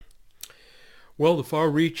Well, the far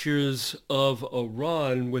reaches of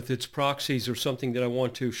Iran with its proxies are something that I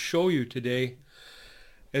want to show you today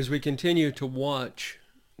as we continue to watch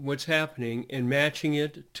what's happening and matching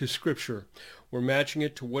it to Scripture. We're matching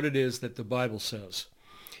it to what it is that the Bible says.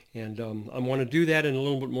 And I want to do that in a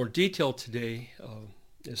little bit more detail today,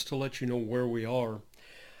 is to let you know where we are.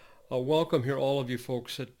 Welcome here, all of you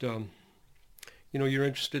folks that, you're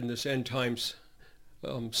interested in this end times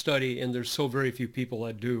study, and there's so very few people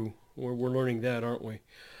that do. We're learning that, aren't we?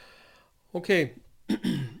 Okay.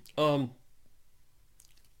 I'm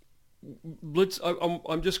just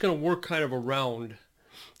going to work kind of around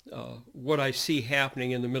what I see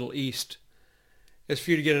happening in the Middle East as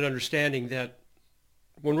for you to get an understanding that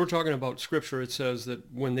when we're talking about Scripture, it says that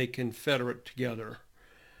when they confederate together,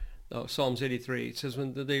 Psalms 83, it says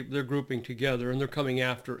when they're grouping together and they're coming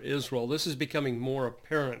after Israel. This is becoming more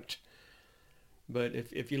apparent. But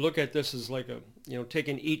if you look at this as like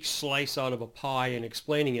taking each slice out of a pie and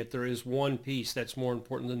explaining it, there is one piece that's more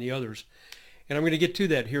important than the others. And I'm going to get to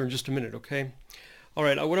that here in just a minute, okay? All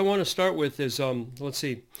right, what I want to start with is, let's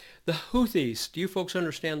see, the Houthis. Do you folks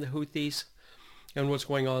understand the Houthis and what's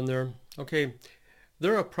going on there? Okay,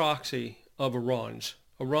 they're a proxy of Iran's.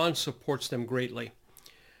 Iran supports them greatly.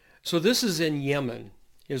 So this is in Yemen,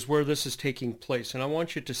 is where this is taking place. And I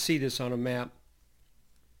want you to see this on a map.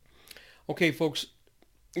 Okay, folks,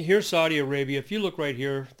 here's Saudi Arabia. If you look right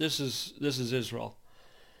here, this is Israel.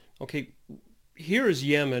 Okay, here is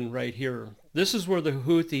Yemen right here. This is where the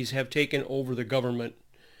Houthis have taken over the government,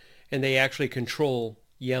 and they actually control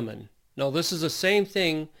Yemen. Now, this is the same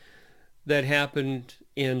thing that happened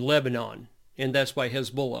in Lebanon, and that's by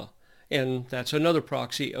Hezbollah, and that's another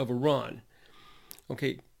proxy of Iran.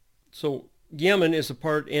 Okay, so Yemen is a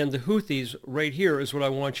part, and the Houthis right here is what I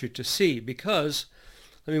want you to see, because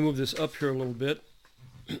let me move this up here a little bit.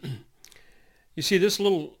 You see this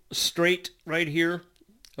little strait right here?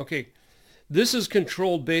 Okay, this is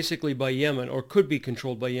controlled basically by Yemen, or could be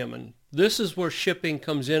controlled by Yemen. This is where shipping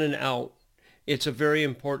comes in and out. It's a very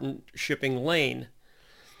important shipping lane.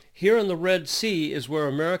 Here in the Red Sea is where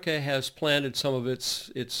America has planted some of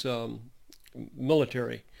its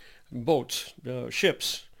military boats,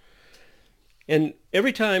 ships. And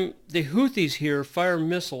every time the Houthis here fire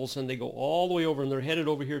missiles and they go all the way over and they're headed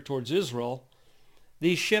over here towards Israel,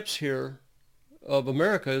 these ships here of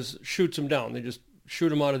America's shoots them down. They just shoot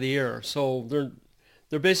them out of the air. So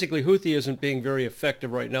they're basically, Houthi isn't being very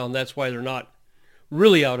effective right now, and that's why they're not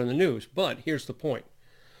really out in the news. But here's the point.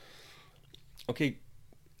 Okay,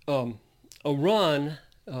 Iran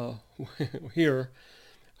here,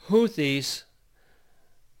 Houthis,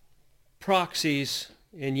 proxies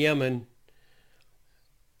in Yemen,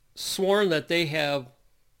 sworn that they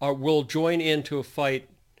will join into a fight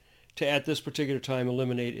to, at this particular time,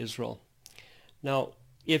 eliminate Israel. Now,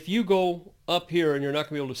 if you go up here, and you're not going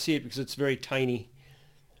to be able to see it because it's very tiny,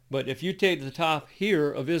 but if you take the top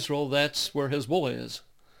here of Israel, that's where Hezbollah is.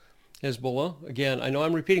 Hezbollah, again, I know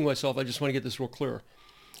I'm repeating myself, I just want to get this real clear.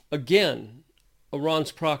 Again,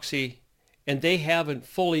 Iran's proxy, and they haven't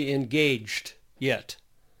fully engaged yet.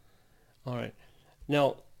 All right.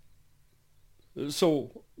 Now,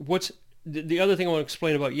 so what's the other thing I want to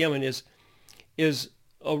explain about Yemen is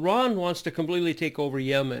Iran wants to completely take over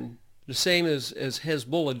Yemen, the same as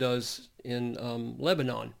Hezbollah does in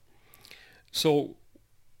Lebanon. So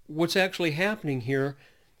what's actually happening here,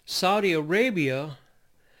 Saudi Arabia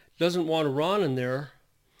doesn't want Iran in there,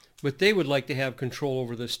 but they would like to have control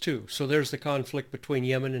over this too. So there's the conflict between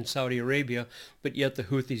Yemen and Saudi Arabia, but yet the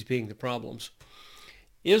Houthis being the problems.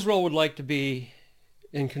 Israel would like to be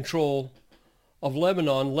in control of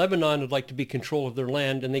Lebanon. Lebanon would like to be control of their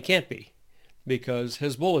land, and they can't be because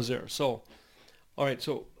Hezbollah is there. So, all right,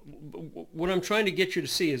 so what I'm trying to get you to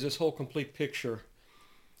see is this whole complete picture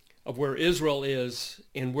of where Israel is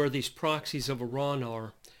and where these proxies of Iran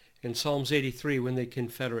are in Psalms 83 when they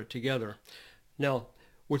confederate together. Now,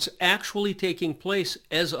 what's actually taking place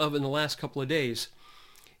as of in the last couple of days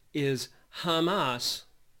is Hamas,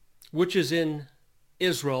 which is in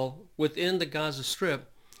Israel within the Gaza Strip,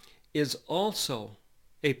 is also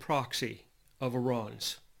a proxy of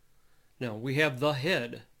Iran's. Now, we have the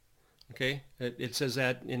head, okay? It says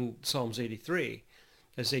that in Psalms 83,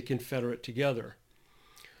 as they confederate together.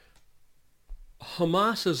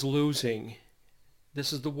 Hamas is losing.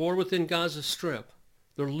 This is the war within Gaza Strip.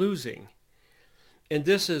 They're losing. And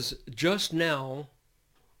this is just now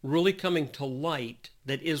really coming to light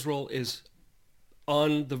that Israel is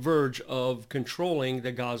on the verge of controlling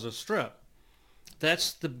the Gaza Strip.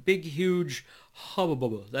 That's the big, huge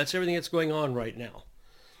hubbub. That's everything that's going on right now.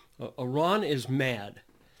 Iran is mad.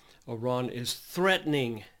 Iran is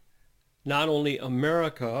threatening not only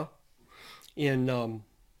America, in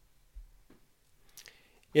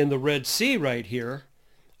the Red Sea right here,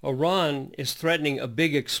 Iran is threatening a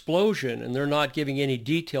big explosion, and they're not giving any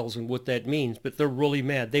details on what that means, but they're really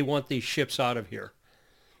mad. They want these ships out of here.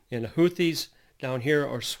 And the Houthis down here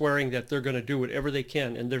are swearing that they're going to do whatever they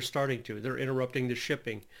can, and they're starting to. They're interrupting the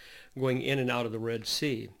shipping going in and out of the Red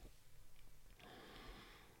Sea.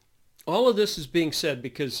 All of this is being said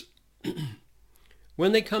because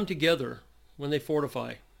when they come together, when they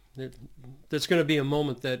fortify, that's going to be a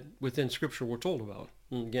moment that within Scripture we're told about.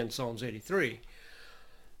 And again, Psalms 83.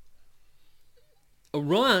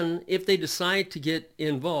 Iran, if they decide to get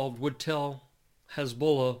involved, would tell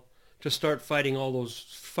Hezbollah to start firing all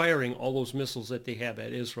those missiles that they have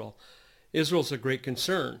at Israel. Israel's a great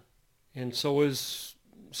concern, and so is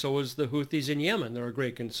the Houthis in Yemen. They're a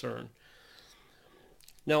great concern.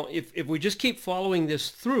 Now, if we just keep following this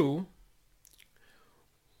through,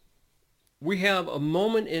 we have a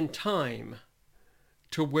moment in time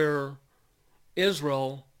to where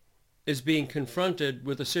Israel is being confronted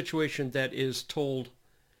with a situation that is told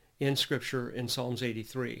in Scripture in Psalms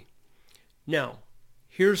 83. Now,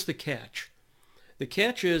 here's the catch. The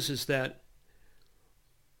catch is that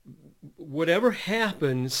whatever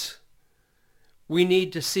happens, we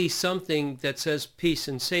need to see something that says peace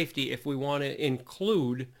and safety if we want to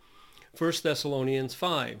include 1 Thessalonians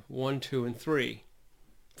 5, 1, 2, and 3,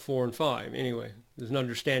 4 and 5. Anyway, there's an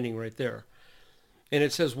understanding right there. And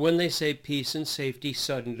it says, when they say peace and safety,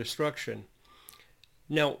 sudden destruction.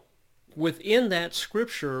 Now, within that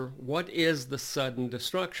scripture, what is the sudden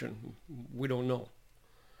destruction? We don't know.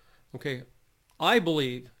 Okay, I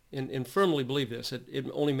believe, and firmly believe this, it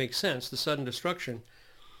only makes sense. The sudden destruction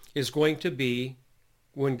is going to be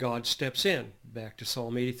when God steps in. Back to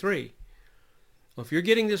Psalm 83. Well, if you're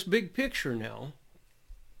getting this big picture now,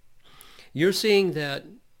 you're seeing that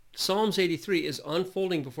Psalms 83 is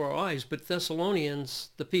unfolding before our eyes, but Thessalonians,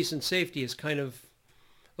 the peace and safety, is kind of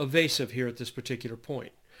evasive here at this particular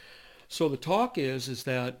point. So the talk is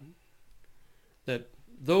that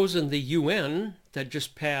those in the UN that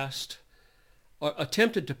just passed,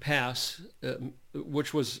 attempted to pass,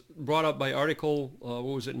 which was brought up by Article,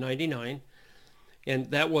 99,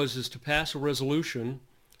 and that is to pass a resolution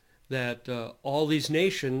that all these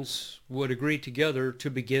nations would agree together to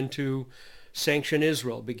begin to sanction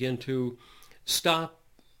Israel, begin to stop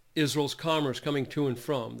Israel's commerce coming to and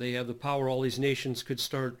from. They have the power. All these nations could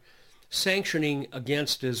start sanctioning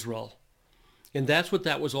against Israel. And that's what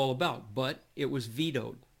that was all about. But it was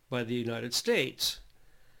vetoed by the United States.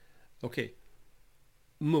 Okay,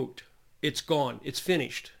 moot. It's gone. It's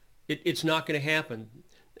finished. It's not going to happen.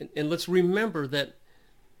 And let's remember that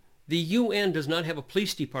the UN does not have a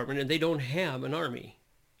police department, and they don't have an army.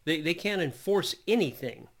 They can't enforce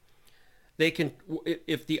anything. They can,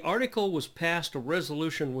 if the article was passed, a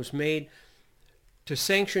resolution was made to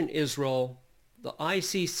sanction Israel, the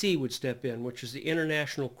ICC would step in, which is the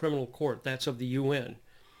International Criminal Court. That's of the UN.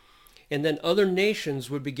 And then other nations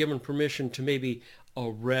would be given permission to maybe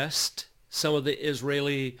arrest some of the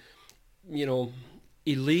Israeli,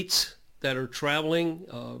 elites that are traveling.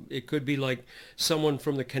 It could be like someone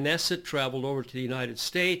from the Knesset traveled over to the United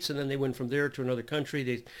States, and then they went from there to another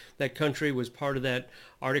country. That country was part of that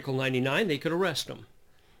Article 99. They could arrest them,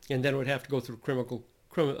 and then it would have to go through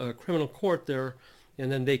criminal court there,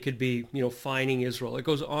 and then they could be, fining Israel. It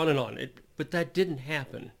goes on and on. But that didn't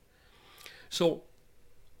happen. So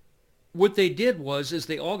what they did is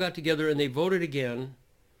they all got together and they voted again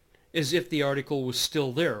as if the article was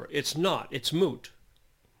still there. It's not. It's moot.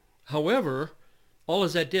 However, all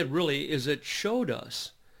as that did really is it showed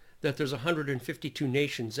us that there's 152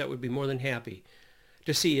 nations that would be more than happy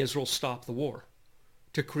to see Israel stop the war,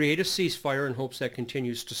 to create a ceasefire in hopes that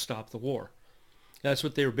continues to stop the war. That's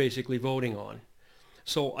what they were basically voting on.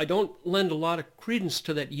 So I don't lend a lot of credence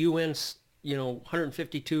to that UN's,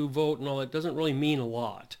 152 vote and all that. Doesn't really mean a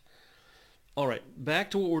lot. All right, back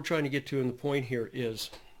to what we're trying to get to, and the point here is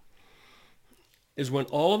when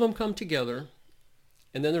all of them come together,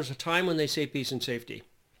 and then there's a time when they say peace and safety.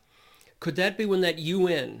 Could that be when that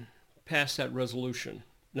UN passed that resolution?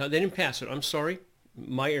 No, they didn't pass it. I'm sorry.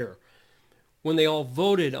 My error. When they all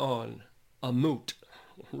voted on a moot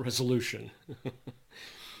resolution.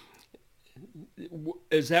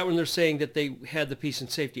 Is that when they're saying that they had the peace and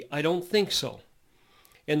safety? I don't think so.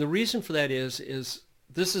 And the reason for that is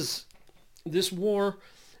this war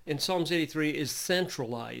in Psalms 83 is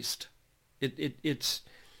centralized. It's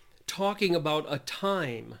talking about a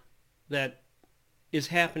time that is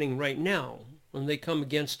happening right now when they come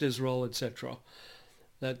against Israel, etc.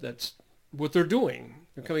 That's what they're doing.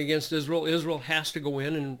 They're coming against Israel. Israel has to go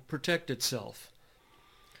in and protect itself.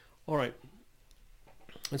 All right,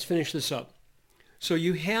 let's finish this up. So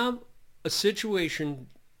you have a situation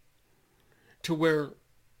to where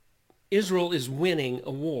Israel is winning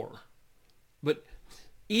a war. But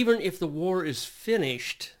even if the war is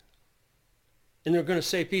finished, and they're going to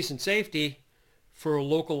say peace and safety for a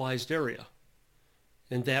localized area,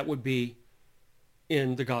 and that would be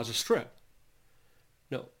in the Gaza Strip.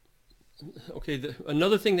 No. Okay,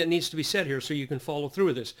 another thing that needs to be said here so you can follow through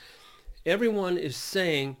with this. Everyone is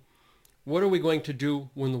saying, what are we going to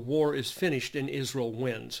do when the war is finished and Israel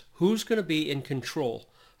wins? Who's going to be in control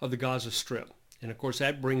of the Gaza Strip? And of course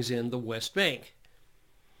that brings in the West Bank.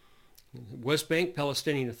 West Bank,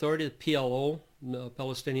 Palestinian Authority, the PLO, the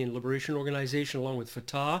Palestinian Liberation Organization, along with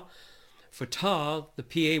Fatah. Fatah, the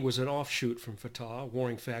PA was an offshoot from Fatah, a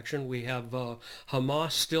warring faction. We have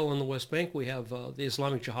Hamas still in the West Bank. We have the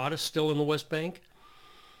Islamic Jihadists still in the West Bank.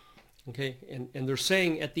 Okay, and they're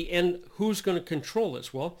saying at the end, who's going to control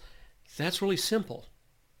this? Well, that's really simple.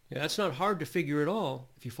 Yeah, that's not hard to figure at all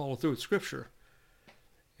if you follow through with Scripture.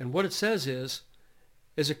 And what it says is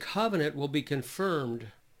a covenant will be confirmed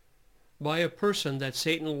by a person that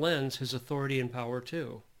Satan lends his authority and power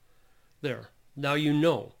to. There. Now you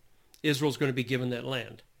know Israel's going to be given that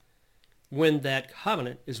land when that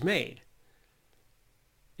covenant is made.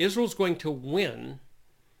 Israel's going to win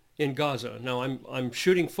in Gaza. Now I'm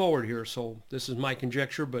shooting forward here, so this is my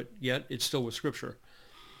conjecture, but yet it's still with Scripture.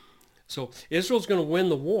 So Israel's going to win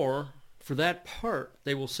the war. For that part,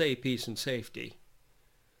 they will say peace and safety.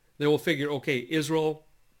 They will figure, okay, Israel,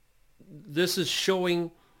 this is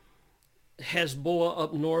showing Hezbollah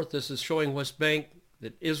up north. This is showing West Bank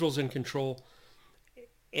that Israel's in control.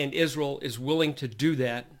 And Israel is willing to do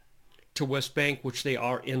that to West Bank, which they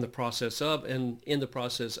are in the process of, and in the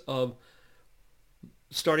process of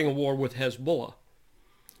starting a war with Hezbollah.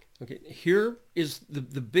 Okay, here is the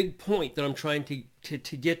big point that I'm trying to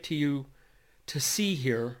get to you to see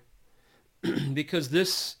here, because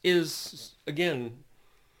this is, again,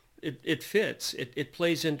 it fits. It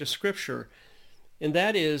plays into Scripture. And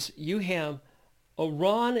that is, you have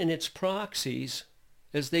Iran and its proxies,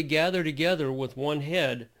 as they gather together with one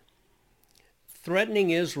head,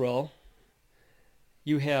 threatening Israel.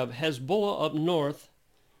 You have Hezbollah up north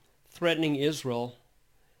threatening Israel.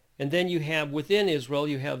 And then you have, within Israel,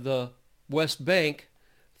 you have the West Bank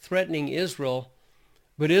threatening Israel.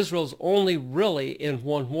 But Israel's only really in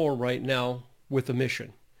one war right now with a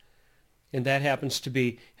mission. And that happens to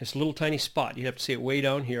be this little tiny spot. You have to see it way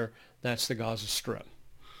down here. That's the Gaza Strip.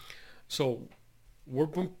 So we're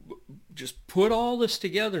just put all this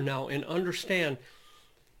together now and understand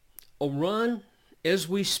Iran, as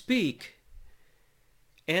we speak,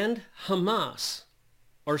 and Hamas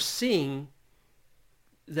are seeing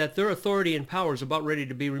that their authority and power is about ready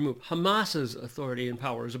to be removed. Hamas's authority and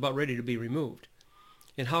power is about ready to be removed.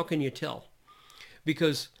 And how can you tell?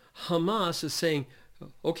 Because Hamas is saying,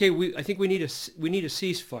 okay, I think we need a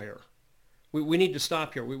ceasefire. We need to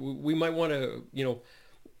stop here. We might want to,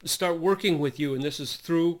 start working with you, and this is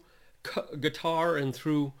through Qatar and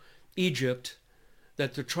through Egypt,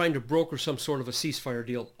 that they're trying to broker some sort of a ceasefire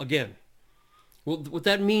deal again. Well, what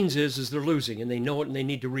that means is they're losing, and they know it, and they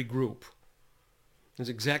need to regroup. That's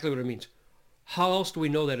exactly what it means. How else do we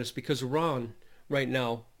know that? It's because Iran right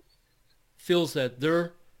now feels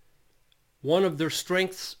that one of their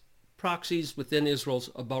strengths proxies within Israel's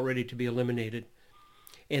about ready to be eliminated.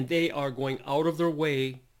 And they are going out of their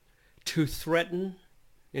way to threaten,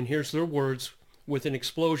 and here's their words, with an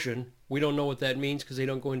explosion. We don't know what that means because they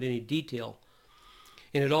don't go into any detail.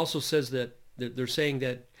 And it also says that they're saying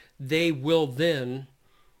that they will then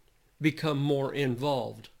become more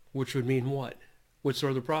involved, which would mean what? What's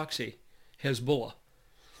their other proxy? Hezbollah.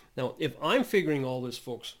 Now, if I'm figuring all this,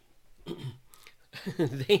 folks,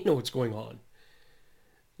 they know what's going on.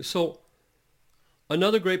 So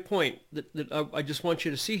another great point that I just want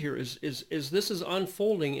you to see here is this is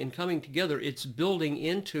unfolding and coming together. It's building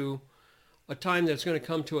into a time that's going to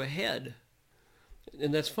come to a head.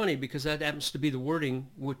 And that's funny because that happens to be the wording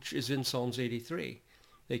which is in Psalms 83.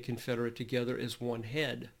 They confederate together as one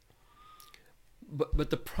head. But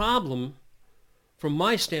the problem, from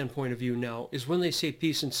my standpoint of view now, is when they say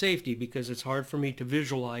peace and safety, because it's hard for me to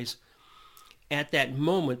visualize at that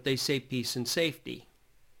moment they say peace and safety.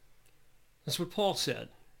 That's what Paul said.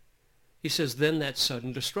 He says, then that's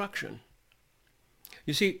sudden destruction.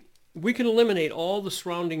 You see, we can eliminate all the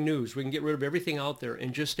surrounding news. We can get rid of everything out there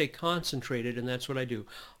and just stay concentrated, and that's what I do,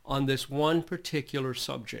 on this one particular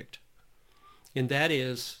subject. And that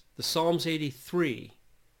is the Psalms 83.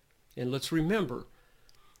 And let's remember,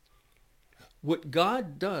 what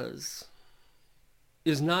God does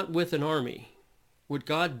is not with an army. What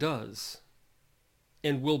God does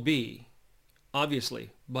and will be,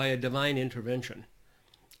 obviously, by a divine intervention.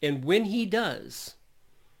 And when he does,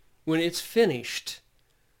 when it's finished,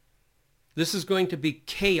 this is going to be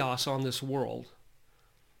chaos on this world.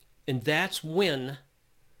 And that's when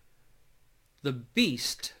the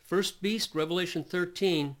beast, first beast, Revelation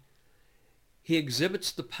 13, he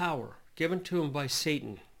exhibits the power given to him by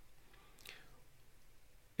Satan.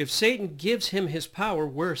 If Satan gives him his power,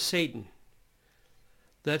 where's Satan?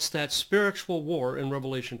 That's that spiritual war in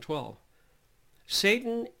Revelation 12.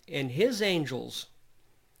 Satan and his angels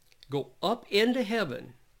go up into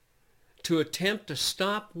heaven to attempt to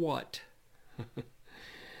stop what?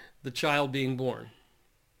 The child being born.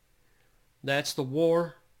 That's the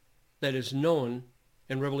war that is known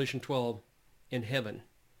in Revelation 12 in heaven.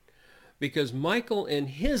 Because Michael and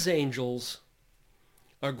his angels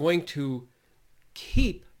are going to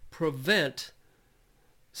prevent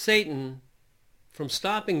Satan from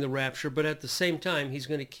stopping the rapture, but at the same time, he's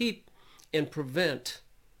going to keep and prevent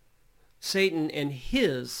Satan and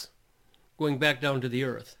his going back down to the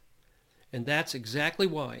earth. And that's exactly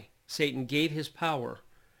why Satan gave his power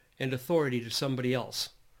and authority to somebody else.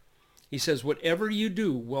 He says, whatever you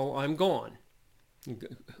do while I'm gone,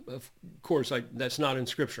 of course, that's not in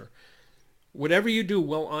Scripture. Whatever you do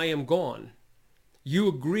while I am gone, you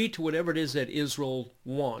agree to whatever it is that Israel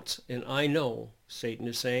wants. And I know, Satan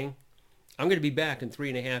is saying, I'm going to be back in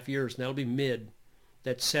 3.5 years, and that'll be mid.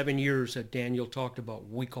 That 7 years that Daniel talked about.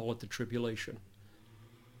 We call it the tribulation.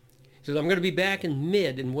 He says, I'm going to be back in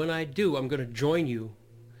mid, and when I do, I'm going to join you,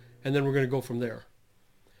 and then we're going to go from there.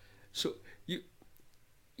 So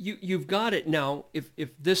you've got it now, if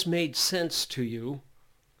this made sense to you,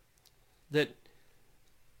 that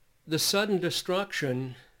the sudden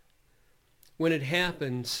destruction, when it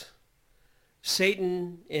happens,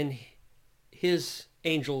 Satan and his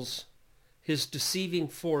angels, his deceiving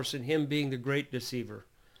force, and him being the great deceiver,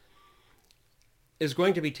 is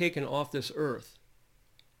going to be taken off this earth.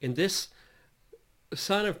 And this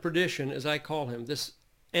son of perdition, as I call him, this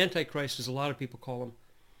Antichrist, as a lot of people call him,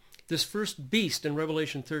 this first beast in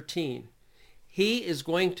Revelation 13, he is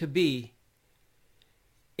going to be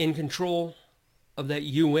in control of that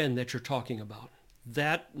UN that you're talking about.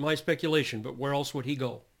 That, my speculation, but where else would he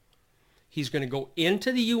go? He's going to go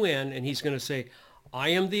into the UN and he's going to say, I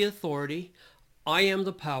am the authority, I am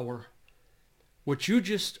the power. What you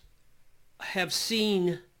just have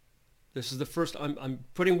seen, this is the first, I'm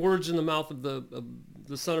putting words in the mouth of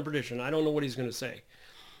the son of perdition. I don't know what he's going to say.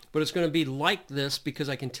 But it's going to be like this because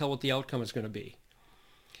I can tell what the outcome is going to be.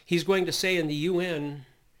 He's going to say in the UN,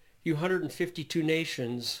 you 152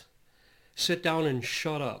 nations, sit down and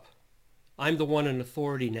shut up. I'm the one in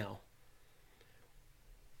authority now.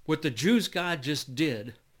 What the Jews' God just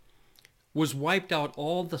did was wiped out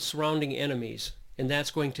all the surrounding enemies, and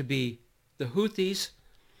that's going to be the Houthis,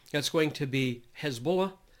 that's going to be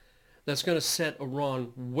Hezbollah, that's going to set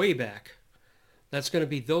Iran way back. That's going to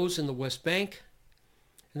be those in the West Bank,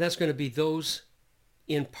 and that's going to be those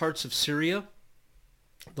in parts of Syria,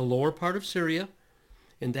 the lower part of Syria,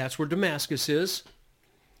 and that's where Damascus is.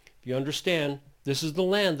 If you understand, this is the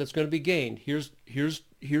land that's going to be gained.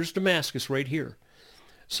 Here's Damascus right here.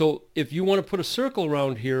 So if you want to put a circle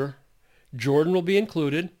around here, Jordan will be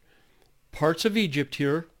included. Parts of Egypt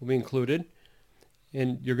here will be included.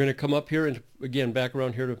 And you're going to come up here and, again, back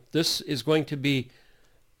around here. This is going to be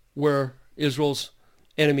where Israel's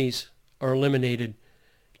enemies are eliminated,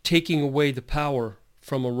 taking away the power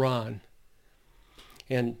from Iran.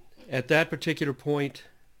 And at that particular point,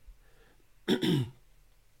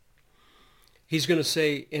 he's going to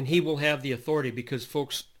say, and he will have the authority, because,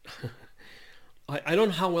 folks, I don't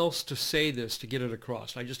know how else to say this to get it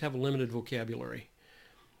across. I just have a limited vocabulary.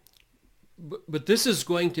 But this is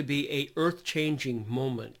going to be a earth-changing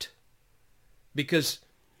moment, because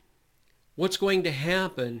what's going to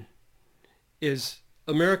happen is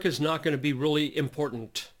America's not going to be really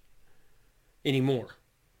important anymore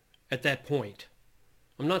at that point.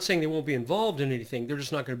 I'm not saying they won't be involved in anything. They're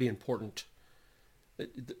just not going to be important.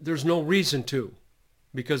 There's no reason to,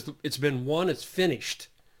 because it's been won, it's finished.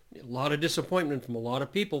 A lot of disappointment from a lot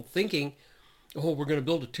of people thinking, oh, we're going to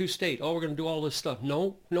build a two-state. Oh, we're going to do all this stuff.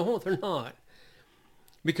 No, they're not.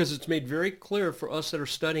 Because it's made very clear for us that are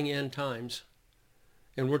studying end times,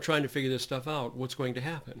 and we're trying to figure this stuff out, what's going to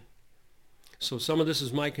happen. So some of this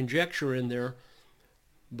is my conjecture in there,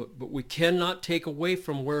 but we cannot take away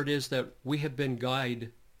from where it is that we have been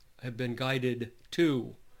guided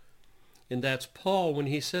to. And that's Paul when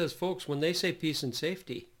he says, folks, when they say peace and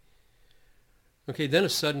safety, okay, then a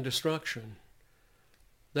sudden destruction.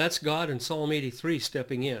 That's God in Psalm 83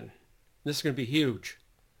 stepping in. This is going to be huge.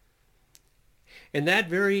 And that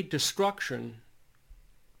very destruction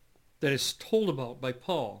that is told about by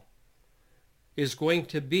Paul is going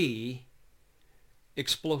to be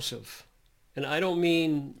explosive. And I don't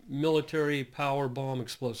mean military power bomb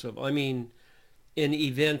explosive. I mean an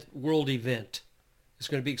event, world event. It's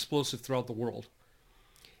going to be explosive throughout the world.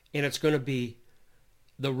 And it's going to be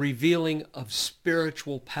the revealing of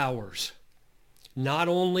spiritual powers. Not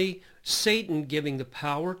only Satan giving the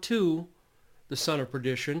power to the son of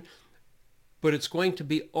perdition, but it's going to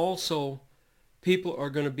be also, people are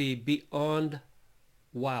going to be beyond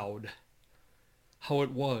wowed how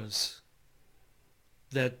it was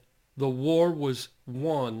that the war was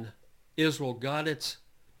won. Israel got its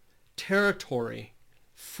territory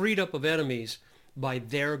freed up of enemies by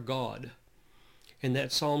their God. And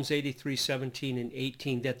that Psalms 83:17 and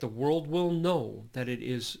 18, that the world will know that it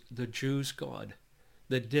is the Jews' God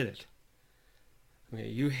that did it. I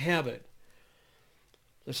mean, you have it.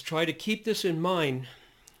 Let's try to keep this in mind.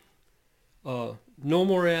 No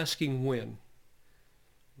more asking when.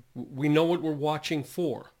 We know what we're watching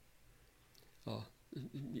for.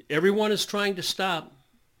 Everyone is trying to stop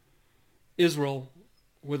Israel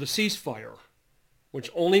with a ceasefire, which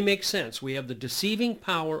only makes sense. We have the deceiving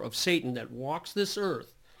power of Satan that walks this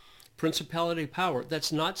earth, principality power,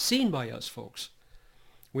 that's not seen by us, folks.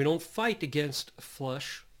 We don't fight against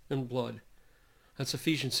flesh and blood. That's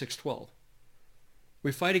Ephesians 6:12.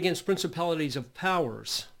 We fight against principalities of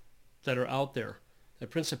powers that are out there. The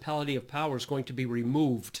principality of power is going to be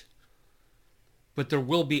removed. But there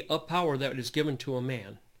will be a power that is given to a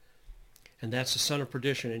man. And that's the son of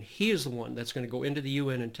perdition. And he is the one that's going to go into the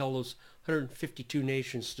UN and tell those 152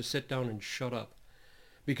 nations to sit down and shut up.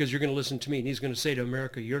 Because you're going to listen to me. And he's going to say to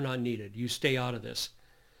America, you're not needed. You stay out of this.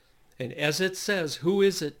 And as it says, who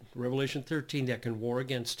is it, Revelation 13, that can war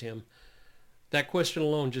against him? That question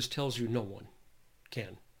alone just tells you no one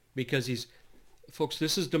can. Because folks,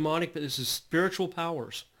 this is demonic, but this is spiritual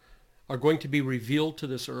powers are going to be revealed to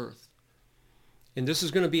this earth. And this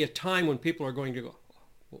is going to be a time when people are going to go,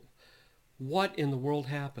 what in the world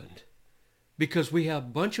happened? Because we have a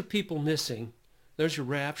bunch of people missing. There's your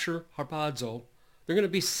rapture, harpazo. They're going to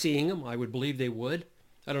be seeing them. I would believe they would.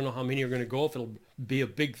 I don't know how many are going to go, if it'll be a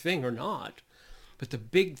big thing or not. But the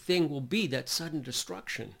big thing will be that sudden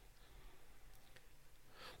destruction.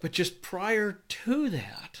 But just prior to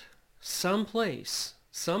that, someplace,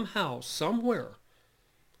 somehow, somewhere,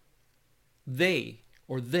 they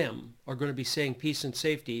or them are going to be saying peace and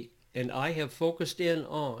safety. And I have focused in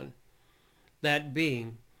on that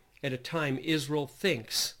being at a time Israel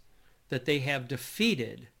thinks that they have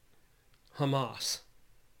defeated Hamas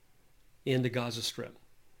in the Gaza Strip.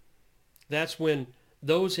 That's when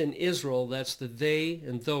those in Israel, that's the they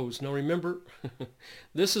and those. Now remember,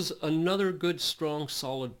 this is another good, strong,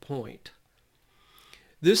 solid point.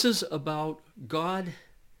 This is about God,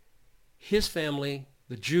 his family,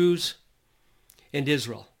 the Jews, and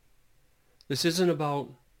Israel. This isn't about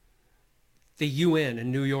the UN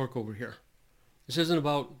in New York over here. This isn't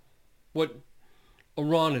about what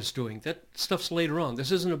Iran is doing. That stuff's later on.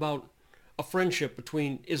 This isn't about a friendship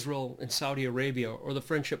between Israel and Saudi Arabia or the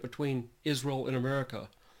friendship between Israel and America.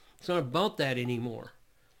 It's not about that anymore.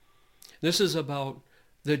 This is about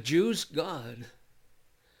the Jews' God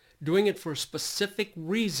doing it for a specific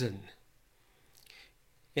reason.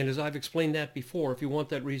 And as I've explained that before, if you want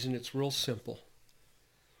that reason, it's real simple.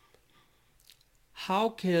 How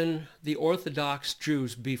can the Orthodox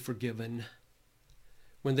Jews be forgiven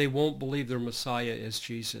when they won't believe their Messiah is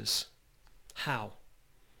Jesus? How?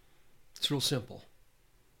 It's real simple.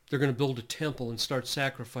 They're going to build a temple and start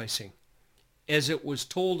sacrificing, as it was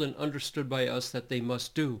told and understood by us that they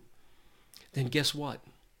must do. Then guess what?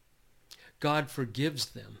 God forgives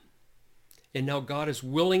them. And now God is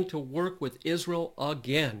willing to work with Israel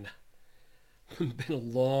again. It's been a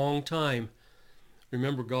long time.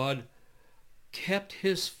 Remember, God kept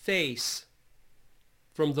his face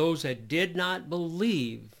from those that did not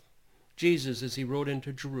believe Jesus as he rode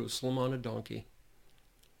into Jerusalem on a donkey,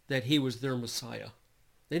 that he was their Messiah.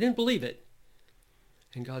 They didn't believe it.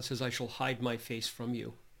 And God says, I shall hide my face from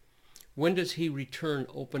you. When does he return,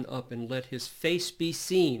 open up, and let his face be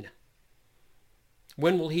seen?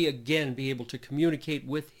 When will he again be able to communicate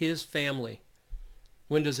with his family?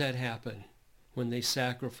 When does that happen? When they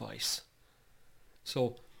sacrifice.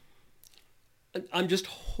 So I'm just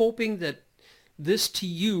hoping that this to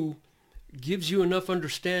you gives you enough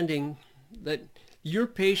understanding that your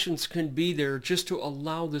patience can be there just to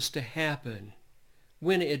allow this to happen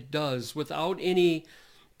when it does, without any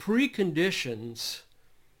preconditions,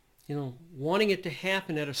 wanting it to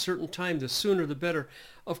happen at a certain time, the sooner the better.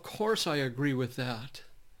 Of course I agree with that.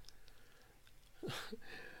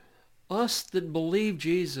 Us that believe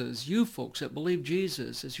Jesus, you folks that believe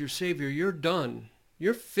Jesus as your Savior, you're done.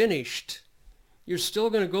 You're finished. You're still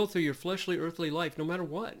going to go through your fleshly, earthly life no matter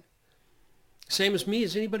what. Same as me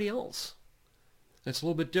as anybody else. That's a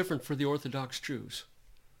little bit different for the Orthodox Jews.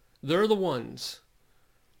 They're the ones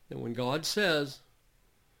that when God says,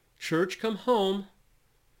 church, come home,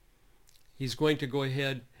 he's going to go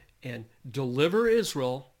ahead and deliver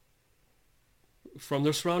Israel from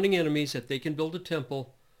their surrounding enemies, that they can build a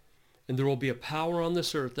temple, and there will be a power on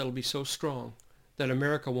this earth that will be so strong that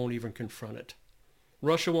America won't even confront it.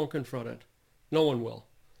 Russia won't confront it. No one will.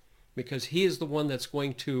 Because he is the one that's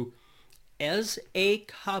going to, as a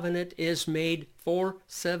covenant is made for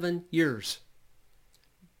 7 years.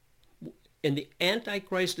 And the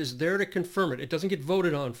Antichrist is there to confirm it. It doesn't get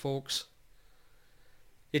voted on, folks.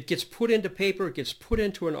 It gets put into paper, it gets put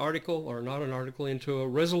into an article, or not an article, into a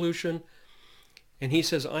resolution, and he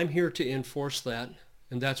says, I'm here to enforce that,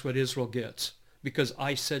 and that's what Israel gets, because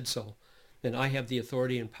I said so, and I have the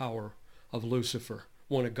authority and power of Lucifer,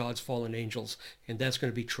 one of God's fallen angels, and that's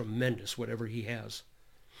going to be tremendous, whatever he has.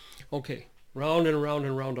 Okay, round and around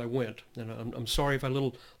and around I went, and I'm sorry if I'm a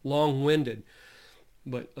little long-winded,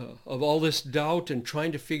 but of all this doubt and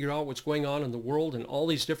trying to figure out what's going on in the world and all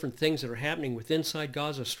these different things that are happening with inside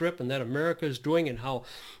Gaza Strip and that America is doing and how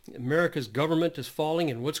America's government is falling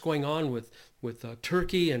and what's going on with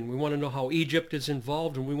Turkey, and we want to know how Egypt is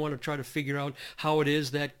involved, and we want to try to figure out how it is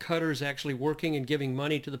that Qatar is actually working and giving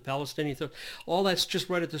money to the Palestinians. All that's just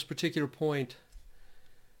right at this particular point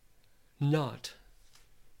not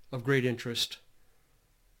of great interest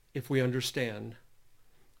if we understand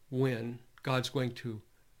when God's going to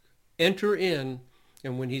enter in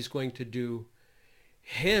and when he's going to do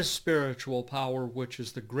his spiritual power, which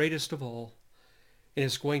is the greatest of all, and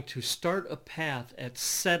is going to start a path at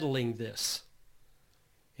settling this.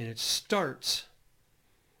 And it starts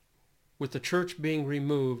with the church being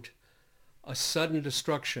removed, a sudden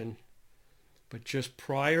destruction. But just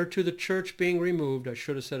prior to the church being removed, I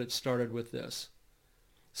should have said it started with this.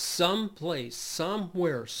 Someplace,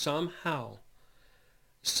 somewhere, somehow,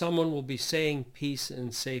 someone will be saying peace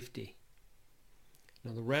and safety.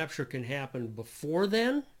 Now the rapture can happen before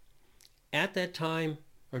then, at that time,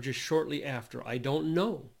 or just shortly after. I don't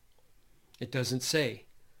know. It doesn't say.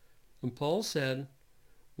 And Paul said,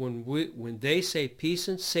 when they say peace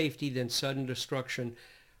and safety, then sudden destruction,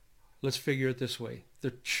 let's figure it this way.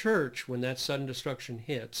 The church, when that sudden destruction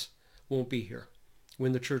hits, won't be here.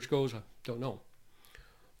 When the church goes, I don't know.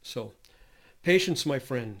 So, patience, my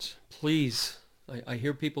friends, please. I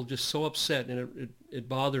hear people just so upset, and it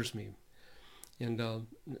bothers me. And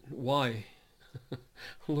why?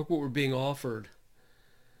 Look what we're being offered.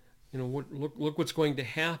 You know, look what's going to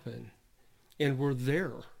happen. And we're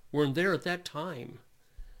there. We're there at that time.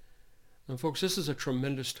 And folks, this is a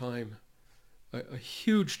tremendous time, a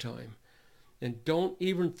huge time. And don't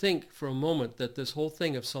even think for a moment that this whole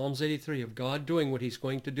thing of Psalms 83, of God doing what he's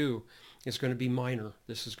going to do, is going to be minor.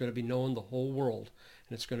 This is going to be known the whole world.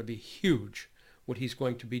 And it's going to be huge, what he's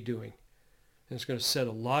going to be doing. And it's going to set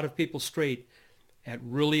a lot of people straight at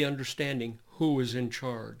really understanding who is in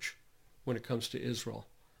charge when it comes to Israel.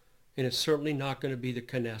 And it's certainly not going to be the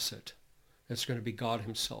Knesset. It's going to be God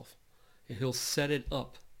himself. And he'll set it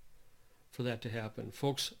up for that to happen.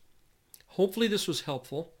 Folks, hopefully this was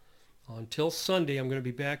helpful. Until Sunday, I'm going to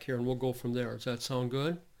be back here and we'll go from there. Does that sound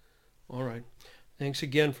good? All right. Thanks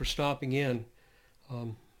again for stopping in.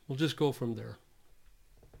 We'll just go from there.